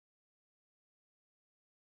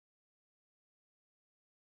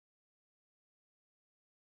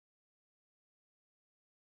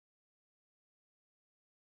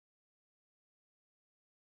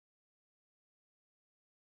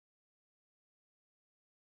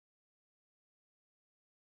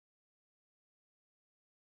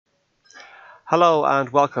Hello and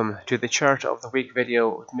welcome to the Chart of the Week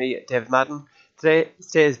video with me, David Madden.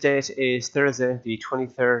 Today's date is Thursday, the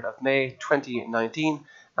 23rd of May 2019,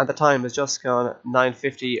 and the time has just gone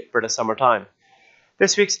 9:50 British Summer Time.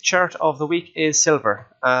 This week's Chart of the Week is silver.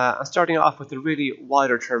 I'm starting off with a really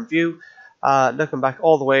wider term view, looking back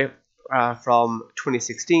all the way from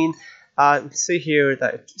 2016. You can see here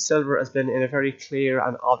that silver has been in a very clear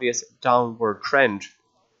and obvious downward trend.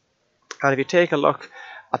 And if you take a look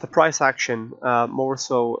at the price action, more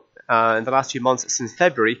so in the last few months since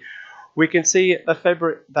February, we can see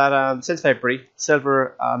that since February,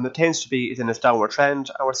 silver tends to be in its downward trend,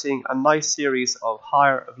 and we're seeing a nice series of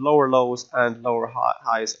lower lows and lower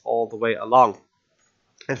highs all the way along.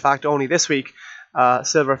 In fact, only this week,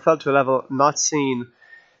 silver fell to a level not seen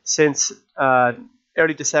since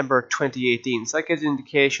early December 2018. So that gives an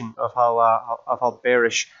indication of how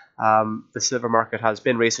bearish the silver market has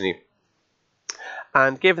been recently.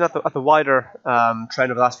 And given that the wider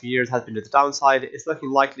trend over the last few years has been to the downside, it's looking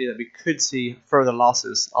likely that we could see further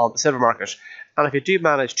losses on the silver market. And if you do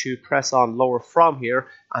manage to press on lower from here,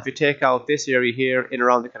 and if you take out this area here in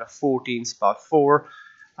around the kind of 14.4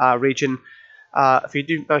 region, if you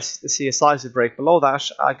do manage to see a sizable break below that,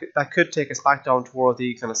 that could take us back down toward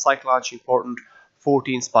the kind of psychologically important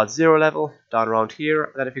 14.0 level down around here.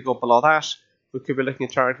 And then if you go below that, we could be looking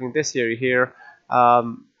at targeting this area here,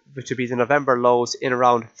 which would be the November lows in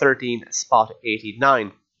around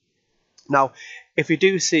 13.89. Now, if we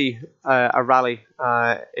do see a rally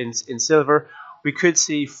in silver, we could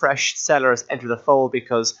see fresh sellers enter the fold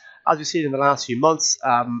because, as we've seen in the last few months,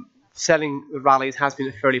 selling rallies has been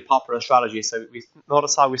a fairly popular strategy. So we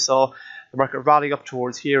notice how we saw the market rally up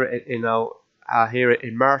towards here here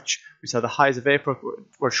in March. We saw the highs of April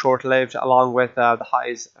were short-lived, along with the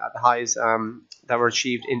highs that were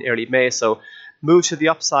achieved in early May. So moves to the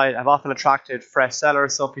upside have often attracted fresh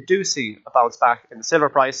sellers, so if we do see a bounce back in the silver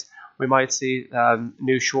price, we might see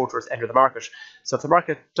new shorters enter the market. So if the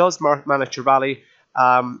market does manage to rally,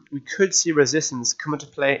 we could see resistance come into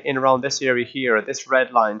play in around this area here, this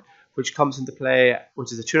red line, which comes into play,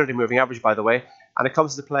 which is a 200-day moving average, by the way, and it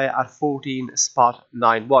comes into play at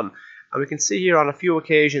 14.91. And we can see here on a few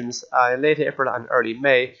occasions, in late April and early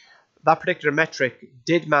May, that particular metric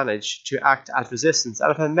did manage to act as resistance. And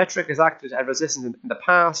if a metric has acted as resistance in the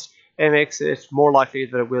past, it makes it more likely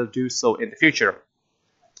that it will do so in the future.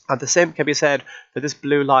 And the same can be said for this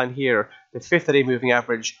blue line here, the 50-day moving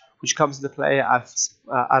average, which comes into play at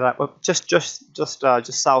just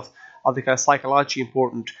south of the kind of psychologically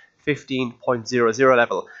important 15.00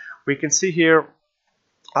 level. We can see here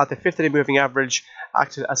the 50-day moving average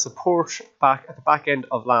acted as support back at the back end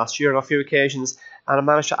of last year on a few occasions, and it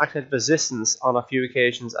managed to act as resistance on a few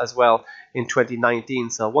occasions as well in 2019.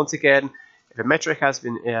 So once again, if a metric has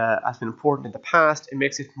been important in the past, it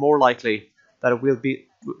makes it more likely that it will be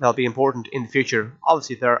important in the future.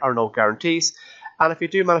 Obviously, there are no guarantees, and if you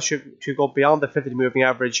do manage to go beyond the 50-day moving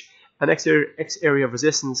average, an next area of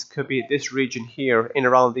resistance could be this region here in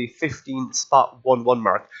around the 15.11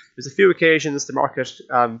 mark. There's a few occasions the market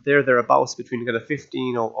thereabouts between kind of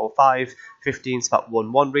 15.05,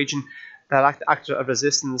 15.11 region that acted as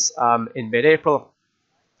resistance in mid-April.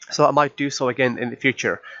 So it might do so again in the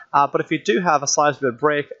future. But if you do have a sizable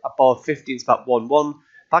break above 15.11,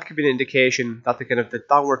 that could be an indication that the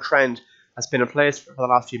downward trend has been in place for the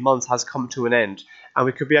last few months has come to an end, and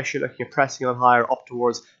we could be actually looking at pressing on higher up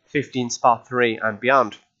towards 15.3 and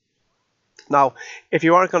beyond. Now, if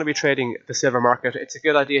you are going to be trading the silver market, it's a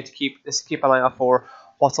good idea to keep an eye out for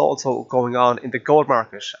what's also going on in the gold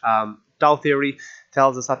market. Dow theory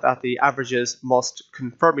tells us that the averages must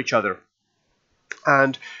confirm each other,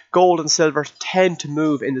 and gold and silver tend to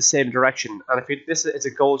move in the same direction. And this is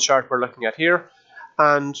a gold chart we're looking at here,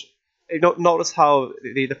 and notice how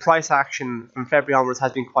the price action from February onwards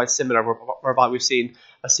has been quite similar, whereby we've seen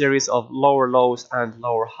a series of lower lows and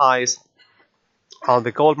lower highs on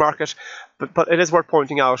the gold market. But it is worth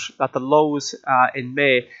pointing out that the lows in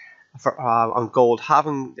May on gold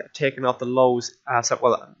haven't taken off the lows.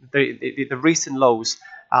 The recent lows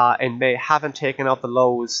in May haven't taken off the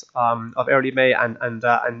lows of early May and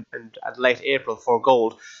late April for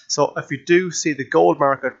gold. So if you do see the gold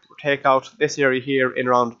market take out this area here in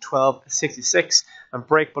around 12.66 and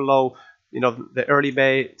break below, the early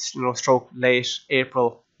May, stroke late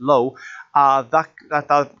April low,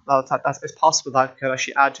 it's possible that could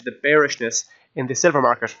actually add to the bearishness in the silver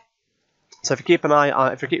market. So if you keep an eye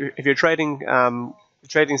on, if you're trading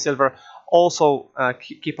silver, also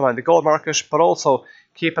keep an eye on the gold market, but also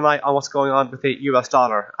keep an eye on what's going on with the US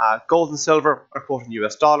dollar. Gold and silver are quoted in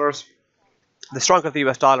US dollars. The stronger the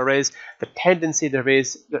US dollar is, the tendency there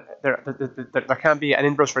can be an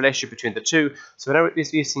inverse relationship between the two. So whenever we've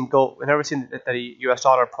seen the US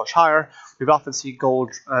dollar push higher, we've often seen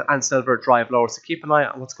gold and silver drive lower. So keep an eye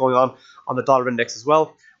on what's going on the dollar index as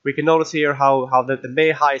well. We can notice here how the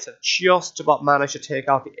May highs have just about managed to take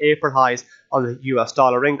out the April highs on the US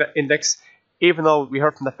dollar index, even though we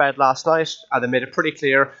heard from the Fed last night and they made it pretty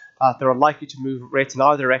clear that they're unlikely to move rates in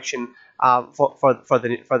either direction for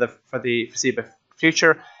the foreseeable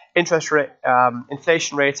future.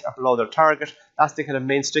 Inflation rates are below their target. That's the kind of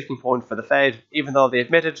main sticking point for the Fed, even though they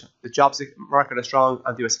admitted the jobs market is strong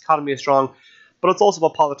and the US economy is strong. But it's also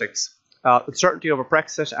about politics. Uncertainty over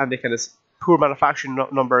Brexit and the kind of poor manufacturing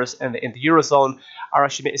numbers in the Eurozone are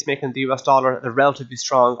actually making the US dollar the relatively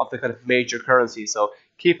strong of the kind of major currencies. So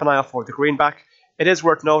keep an eye out for the greenback. It is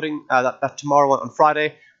worth noting that tomorrow on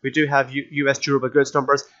Friday, we do have US durable goods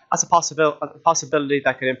numbers. That's a possibility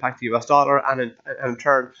that could impact the US dollar and in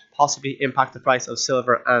turn possibly impact the price of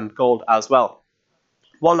silver and gold as well.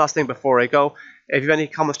 One last thing before I go, if you have any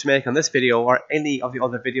comments to make on this video or any of the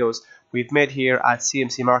other videos we've made here at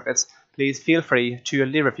CMC Markets, please feel free to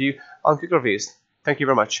leave a review on Quick Reviews. Thank you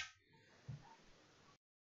very much.